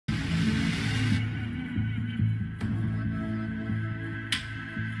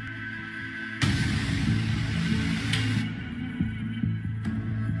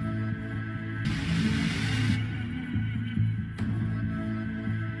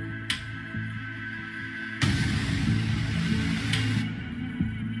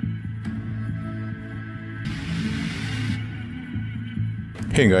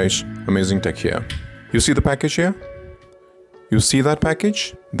Hey guys, Amazing Tech here. You see the package here? You see that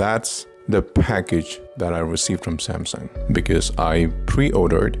package? That's the package that I received from Samsung because I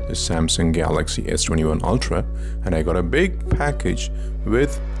pre-ordered the Samsung Galaxy S21 Ultra and I got a big package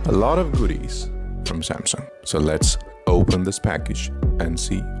with a lot of goodies from Samsung. So let's open this package and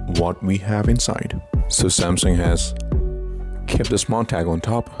see what we have inside. So Samsung has kept the smart tag on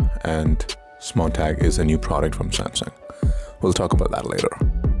top, and smart tag is a new product from Samsung. We'll talk about that later.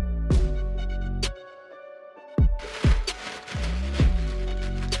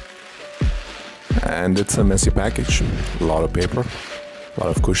 And it's a messy package. A lot of paper, a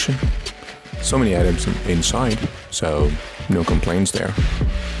lot of cushion, so many items inside, so no complaints there.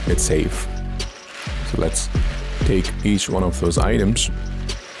 It's safe. So let's take each one of those items.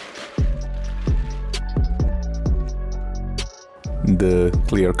 The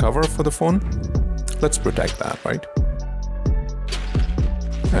clear cover for the phone, let's protect that, right?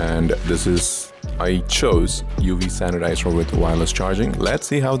 And this is, I chose UV sanitizer with wireless charging. Let's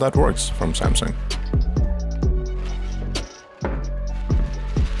see how that works from Samsung.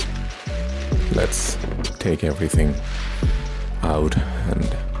 Let's take everything out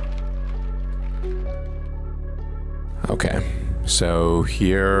and okay, so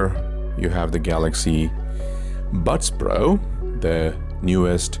here you have the Galaxy Buds Pro, the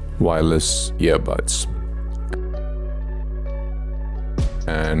newest wireless earbuds,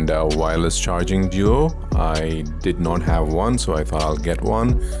 and a wireless charging duo. I did not have one, so I thought I'll get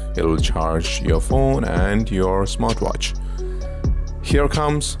one. It will charge your phone and your smartwatch. Here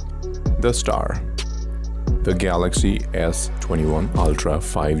comes the star, the Galaxy S21 Ultra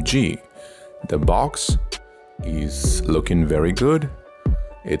 5G. The box is looking very good.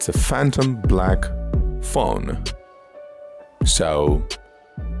 It's a phantom black phone. So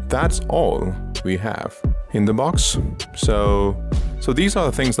that's all we have in the box. So these are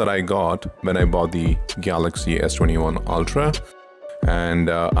the things that I got when I bought the Galaxy S21 Ultra, and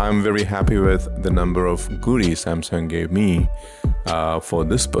I'm very happy with the number of goodies Samsung gave me for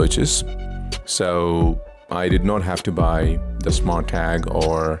this purchase. So I did not have to buy the smart tag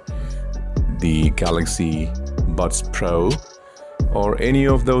or the Galaxy Buds Pro or any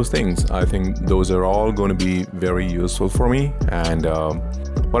of those things. I think those are all going to be very useful for me, and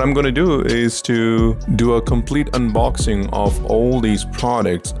what I'm going to do is to do a complete unboxing of all these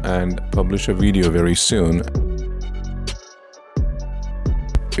products and publish a video very soon.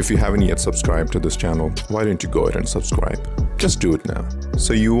 If you haven't yet subscribed to this channel, why don't you go ahead and subscribe? Just do it now,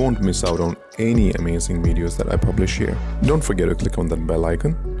 so you won't miss out on any amazing videos that I publish here. Don't forget to click on that bell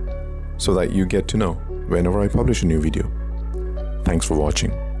icon so that you get to know whenever I publish a new video. Thanks for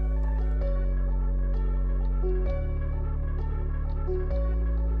watching.